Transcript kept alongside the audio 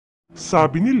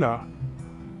Sabi nila,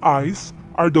 eyes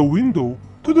are the window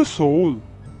to the soul.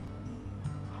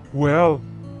 Well,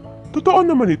 totoo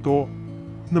naman ito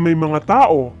na may mga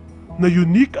tao na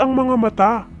unique ang mga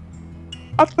mata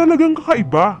at talagang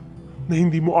kakaiba na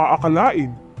hindi mo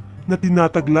aakalain na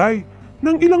tinataglay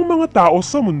ng ilang mga tao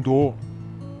sa mundo.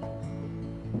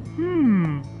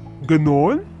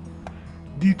 Ganon?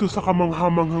 Dito sa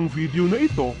kamanghamanghang video na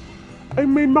ito ay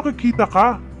may makikita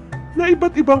ka na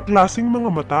iba't ibang klaseng mga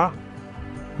mata.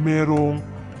 Merong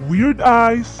weird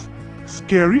eyes,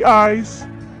 scary eyes,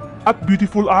 at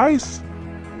beautiful eyes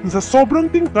na sa sobrang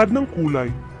tingkad ng kulay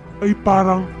ay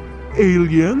parang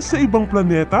alien sa ibang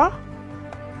planeta.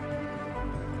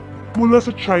 Mula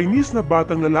sa Chinese na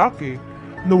batang lalaki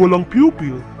na walang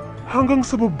pupil hanggang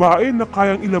sa babae na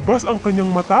kayang ilabas ang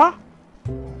kanyang mata.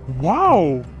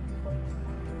 Wow!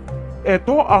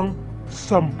 Ito ang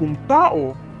 10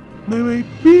 tao na may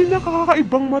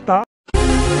pinakakakaibang mata.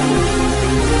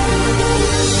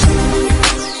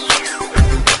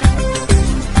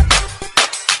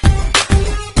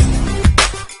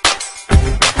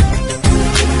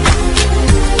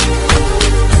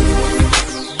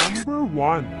 Number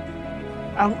 1.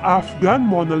 Ang Afghan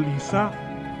Mona Lisa,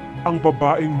 ang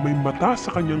babaeng may mata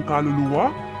sa kanyang kaluluwa.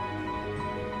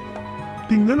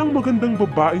 Tingnan ang magandang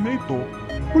babae na ito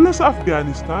mula sa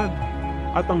Afghanistan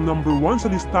at ang number 1 sa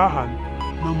listahan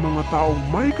ng mga taong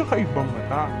may kakaibang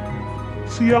mata.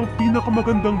 Siya ang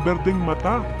pinakamagandang berdeng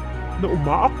mata na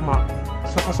umaakma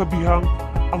sa kasabihang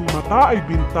ang mata ay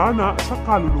bintana sa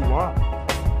kaluluwa.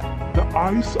 The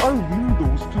eyes are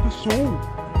windows to the soul.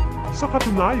 Sa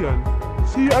katunayan,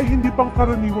 siya ay hindi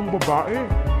pangkaraniwang babae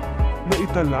na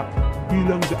itala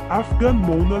bilang the Afghan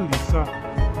Mona Lisa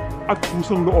at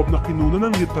kusang loob na kinuna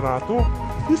ng litrato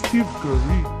ni Steve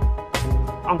Curry.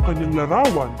 Ang kanyang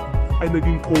larawan ay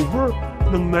naging cover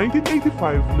ng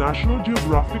 1985 National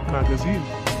Geographic magazine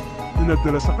na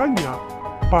nagdala sa kanya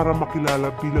para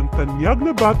makilala bilang tanyag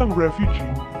na batang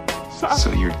refugee sa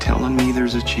So you're telling me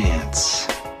there's a chance?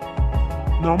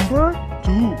 Number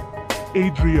 2.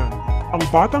 Adrian, ang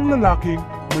batang lalaking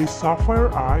may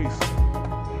sapphire eyes.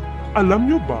 Alam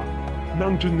niyo ba na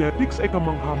ang genetics ay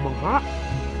kamangha-mangha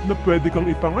na pwede kang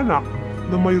ipanganak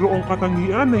na mayroong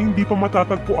katangian na hindi pa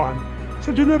matatagpuan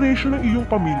sa generation ng iyong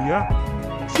pamilya?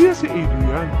 Siya si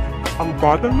Adrian, ang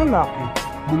batang lalaki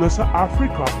mula sa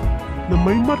Africa na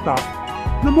may mata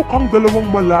na mukhang dalawang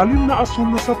malalim na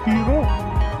asul na sapiro.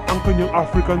 Ang kanyang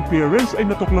African parents ay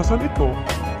natuklasan ito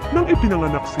nang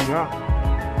ipinanganak siya.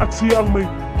 At siya ang may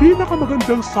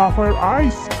pinakamagandang sapphire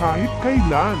eyes kahit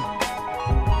kailan.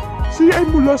 Siya ay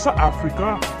mula sa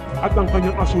Africa at ang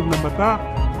kanyang asul na mata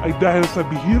ay dahil sa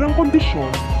bihirang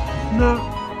kondisyon na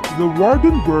the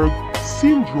Waardenburg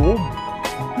syndrome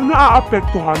na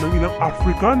naaapektuhan ng ilang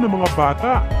African na mga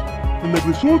bata na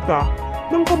nagresulta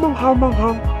ng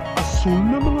kamanghamanghang asul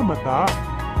na mga mata.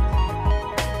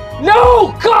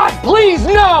 No! God, please,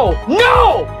 no!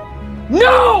 No!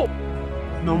 No!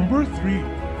 Number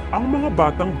 3. Ang mga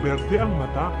batang berde ang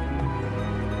mata.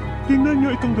 Tingnan nyo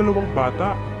itong dalawang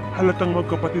bata. Halatang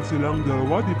magkapatid silang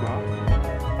dalawa, di ba?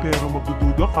 Pero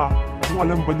magdududa ka kung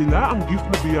alam ba nila ang gift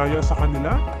na biyaya sa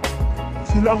kanila?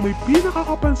 Sila ang may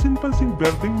pinakakapansin-pansing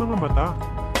berdeng mga mata.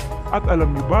 At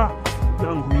alam niyo ba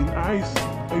na ang green eyes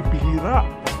ay bihira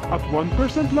at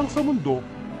 1% lang sa mundo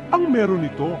ang meron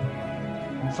nito.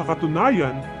 Sa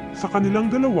katunayan, sa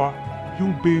kanilang dalawa,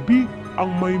 yung baby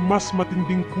ang may mas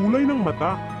matinding kulay ng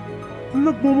mata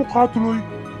na nagmumukha tuloy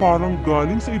parang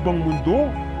galing sa ibang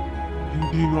mundo.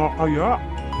 Hindi nga kaya?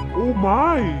 Oh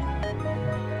my!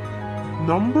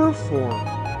 Number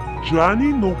 4.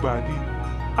 Johnny Nobody,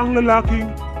 ang lalaking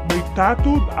may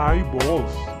tattooed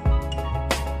eyeballs.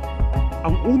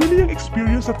 Ang una niyang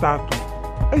experience sa tattoo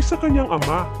ay sa kanyang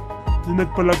ama na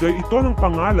nagpalagay ito ng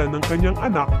pangalan ng kanyang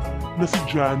anak na si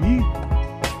Johnny.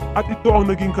 At ito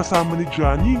ang naging kasama ni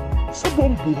Johnny sa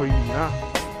buong buhay niya.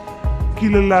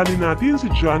 Kilalanin natin si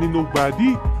Johnny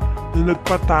Nobody na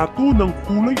nagpatato ng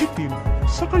kulay itim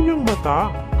sa kanyang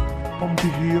mata.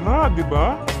 Pambihira, di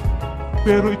ba?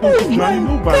 Pero itong si Johnny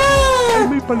Nobody ay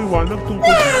may paliwanag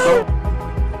tungkol dito.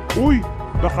 Uy,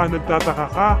 baka nagtataka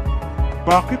ka.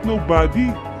 Bakit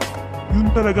Nobody? Yun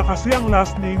talaga kasi ang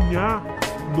last name niya,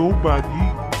 Nobody.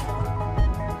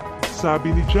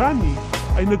 Sabi ni Johnny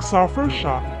ay nagsuffer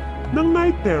siya ng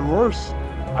night terrors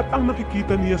at ang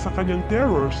nakikita niya sa kanyang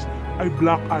terrors ay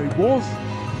black eyeballs.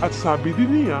 At sabi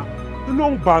din niya na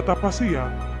noong bata pa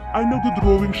siya ay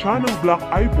nagdodrawing siya ng black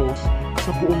eyeballs sa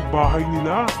buong bahay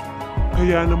nila.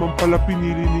 Kaya naman pala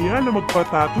pinili niya na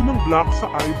magpatato ng black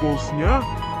sa eyeballs niya.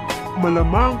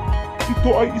 Malamang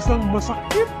ito ay isang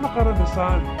masakit na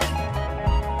karanasan.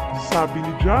 sabi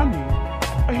ni Johnny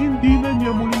ay hindi na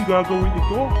niya muling gagawin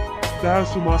ito dahil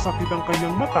sumasakit ang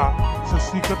kanyang mata sa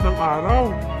sikat ng araw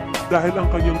dahil ang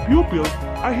kanyang pupil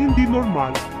ay hindi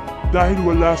normal dahil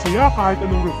wala siya kahit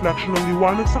anong reflection ng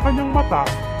liwanag sa kanyang mata,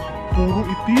 puro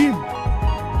itim.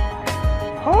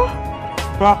 Ha?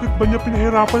 Bakit ba niya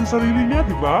pinahirapan sarili niya,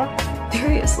 di ba?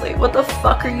 Seriously, what the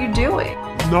fuck are you doing?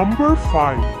 Number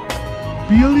 5.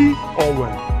 Billy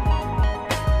Owen.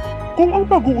 Kung ang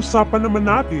pag-uusapan naman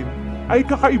natin ay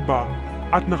kakaiba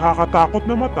at nakakatakot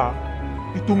na mata,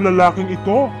 itong lalaking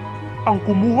ito ang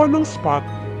kumuha ng spot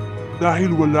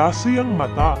dahil wala siyang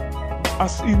mata.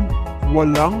 As in,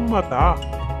 walang mata.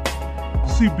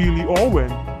 Si Billy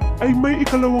Owen ay may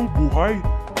ikalawang buhay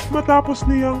matapos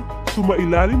niyang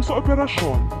sumailalim sa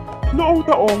operasyon noong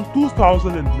taong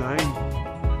 2009.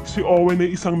 Si Owen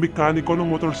ay isang mekaniko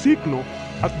ng motorsiklo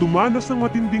at dumanas ng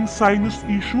matinding sinus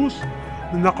issues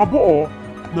na nakabuo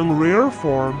ng rare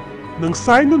form ng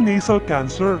sinonasal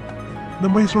cancer na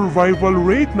may survival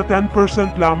rate na 10%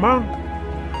 lamang.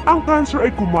 Ang cancer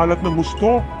ay kumalat ng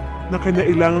gusto na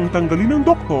kinailangang tanggalin ng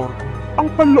doktor ang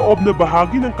panloob na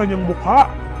bahagi ng kanyang mukha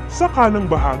sa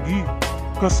kanang bahagi.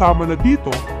 Kasama na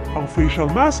dito ang facial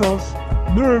muscles,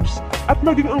 nerves at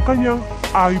maging ang kanyang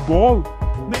eyeball.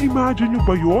 Na-imagine nyo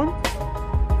ba yun?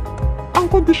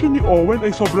 Ang kondisyon ni Owen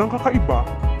ay sobrang kakaiba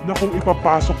na kung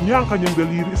ipapasok niya ang kanyang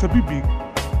daliri sa bibig,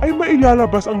 ay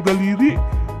mailalabas ang daliri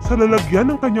sa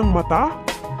lalagyan ng kanyang mata?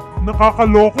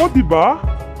 Nakakaloko, di ba?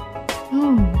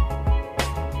 No.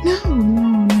 No.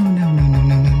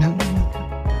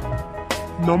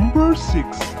 Number 6.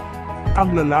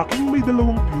 Ang lalaking may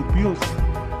dalawang pupils.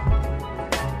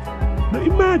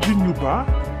 Na-imagine nyo ba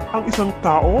ang isang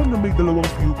tao na may dalawang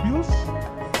pupils?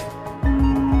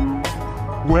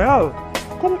 Well,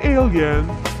 kung alien,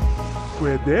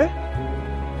 pwede.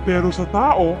 Pero sa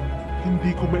tao,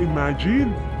 hindi ko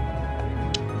ma-imagine.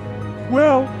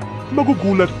 Well,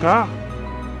 magugulat ka.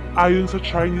 Ayon sa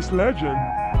Chinese legend,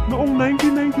 noong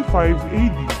 1995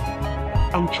 AD,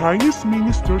 ang Chinese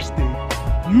Minister State,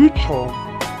 Yu Chong,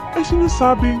 ay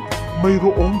sinasabing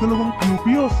mayroong dalawang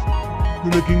pupils na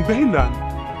naging dahilan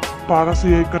para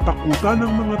siya'y katakutan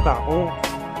ng mga tao.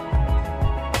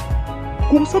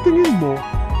 Kung sa tingin mo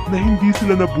na hindi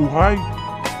sila nabuhay,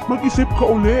 mag-isip ka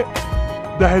uli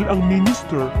dahil ang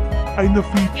minister ay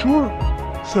na-feature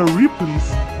sa Ripley's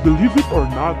Believe It or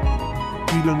Not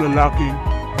bilang lalaking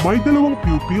may dalawang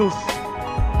pupils.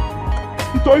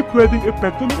 Ito ay pwedeng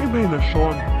epekto ng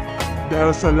imahinasyon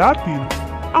dahil sa Latin,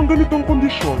 ang ganitong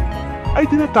kondisyon ay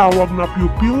tinatawag na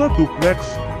pupilla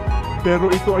duplex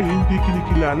pero ito ay hindi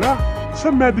kinikilala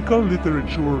sa medical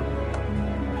literature.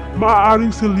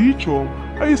 Maaaring si Li Chong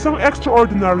ay isang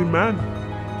extraordinary man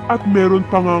at meron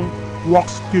pang ang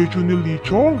wax statue ni Li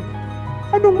Chong.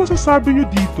 Anong masasabi niyo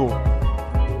dito?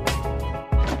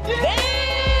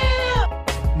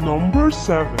 Number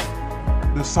 7.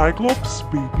 The Cyclops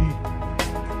Baby.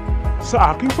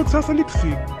 Sa aking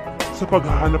pagsasaliksik sa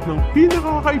paghahanap ng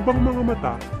pinakakaibang mga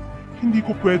mata, hindi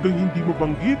ko pwedeng hindi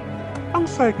mabanggit ang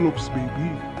Cyclops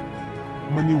Baby.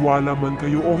 Maniwala man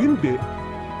kayo o hindi,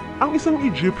 ang isang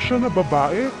Egyptian na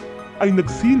babae ay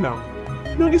nagsilang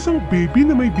ng isang baby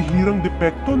na may bihirang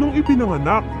depekto nung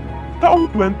ipinanganak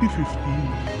taong 2015.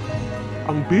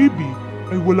 Ang baby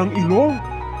ay walang ilong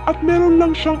at meron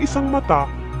lang siyang isang mata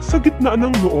sa gitna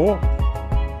ng noo,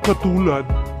 katulad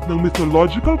ng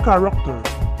mythological character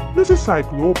na si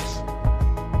Cyclops.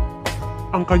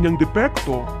 Ang kanyang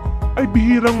depekto ay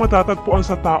bihirang matatagpuan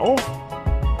sa tao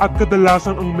at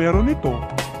kadalasan ang meron nito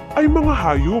ay mga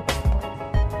hayop.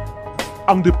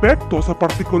 Ang depekto sa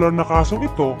partikular na kasong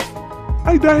ito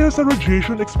ay dahil sa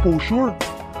radiation exposure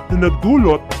na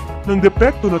nagdulot ng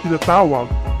depekto na tinatawag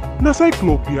na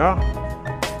cyclopia.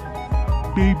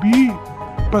 Baby,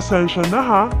 pasensya na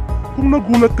ha kung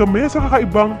nagulat kami sa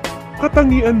kakaibang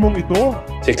katangian mong ito.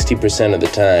 60% of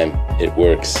the time, it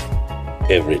works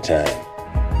every time.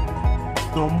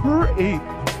 Number 8.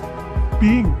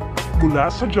 Pink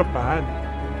mula sa Japan.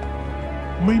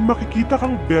 May makikita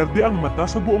kang berde ang mata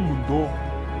sa buong mundo.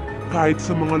 Kahit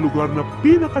sa mga lugar na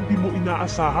pinaka di mo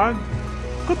inaasahan,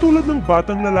 katulad ng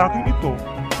batang lalaking ito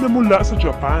na mula sa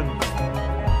Japan.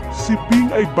 Si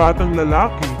Ping ay batang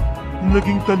lalaki na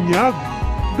naging tanyag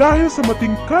dahil sa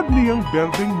matingkad niyang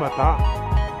berdeng mata.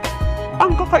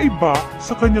 Ang kakaiba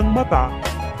sa kanyang mata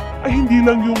ay hindi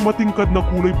lang yung matingkad na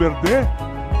kulay berde,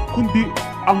 kundi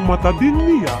ang mata din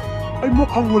niya ay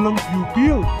mukhang walang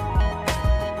pupil.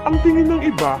 Ang tingin ng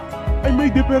iba ay may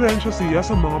diferensya siya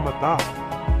sa mga mata,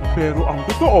 pero ang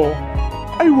totoo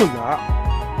ay wala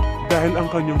dahil ang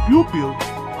kanyang pupil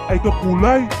ay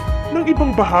kakulay ng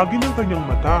ibang bahagi ng kanyang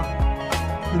mata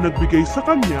na nagbigay sa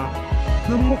kanya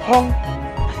na mukhang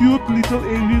cute little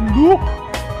alien look.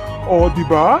 O, di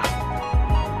ba?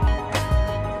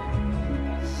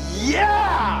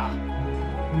 Yeah!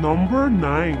 Number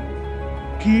 9.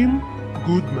 Kim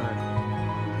Goodman.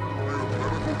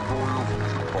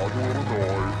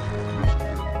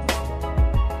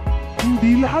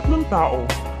 Hindi lahat ng tao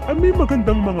ay may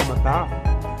magandang mga mata.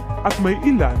 At may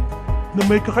ilan na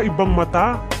may kakaibang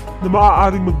mata na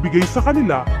maaaring magbigay sa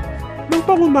kanila ng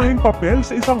pangunahing papel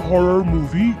sa isang horror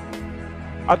movie.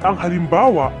 At ang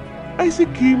halimbawa ay si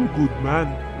Kim Goodman.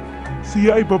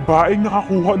 Siya ay babaeng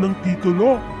nakakuha ng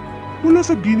titulo mula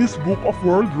sa Guinness Book of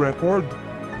World Record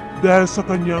dahil sa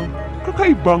kanyang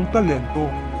kakaibang talento.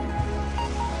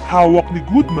 Hawak ni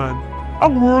Goodman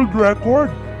ang world record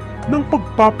ng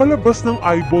pagpapalabas ng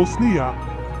eyeballs niya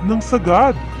ng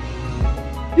sagad.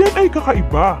 Yan ay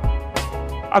kakaiba.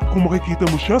 At kung makikita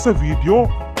mo siya sa video,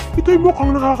 ito'y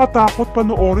mukhang nakakatakot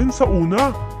panoorin sa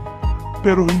una.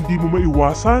 Pero hindi mo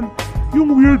maiwasan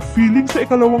yung weird feeling sa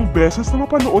ikalawang beses na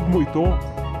mapanood mo ito.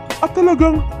 At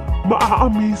talagang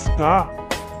maa-amaze ka.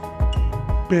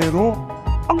 Pero,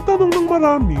 ang tanong ng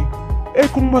marami,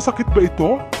 kung masakit ba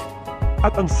ito?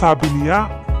 At ang sabi niya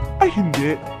ay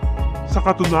hindi. Sa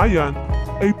katunayan,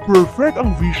 ay perfect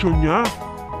ang vision niya.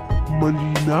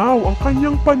 Malinaw ang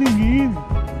kanyang paningin.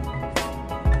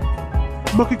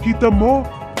 Makikita mo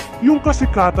yung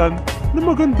kasikatan na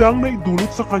magandang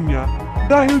naidulot sa kanya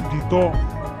dahil dito.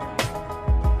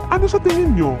 Ano sa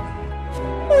tingin nyo?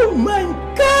 Oh my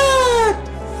God!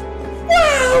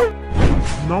 Wow!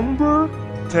 Number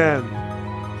 10.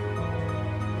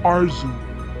 Arzu,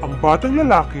 ang batang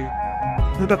lalaki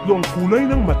na tatlo ang kulay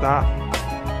ng mata.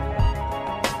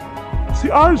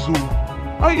 Si Arzu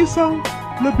ay isang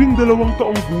 12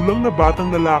 taong gulang na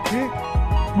batang lalaki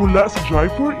mula sa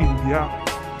Jaipur, India.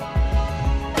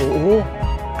 Oo,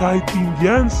 kahit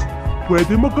Indians,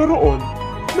 pwede magkaroon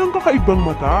ng kakaibang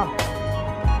mata.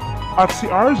 At si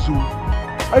Arzu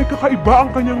ay kakaiba ang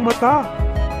kanyang mata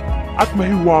at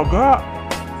mahiwaga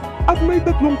at may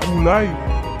tatlong kulay.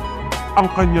 Ang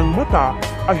kanyang mata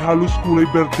ay halos kulay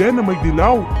berde na may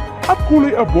dilaw at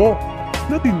kulay abo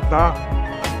na tinta.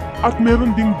 At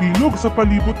meron ding bilog sa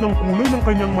palibot ng kulay ng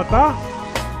kanyang mata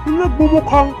na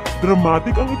nagbumukhang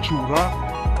dramatic ang itsura.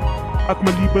 At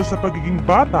maliban sa pagiging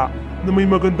bata na may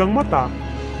magandang mata,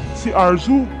 si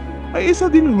Arzu ay isa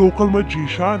ding local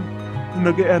magician na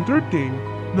nag-e-entertain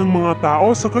ng mga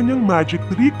tao sa kanyang magic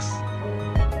tricks.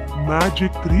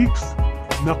 Magic tricks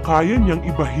na kaya niyang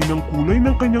ibahin ang kulay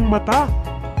ng kanyang mata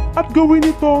at gawin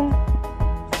itong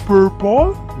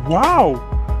purple? Wow!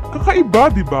 Kakaiba,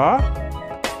 di ba?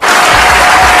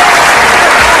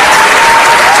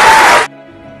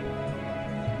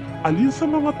 Alin sa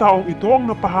mga taong ito ang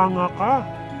napahanga ka?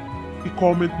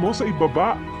 I-comment mo sa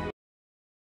ibaba.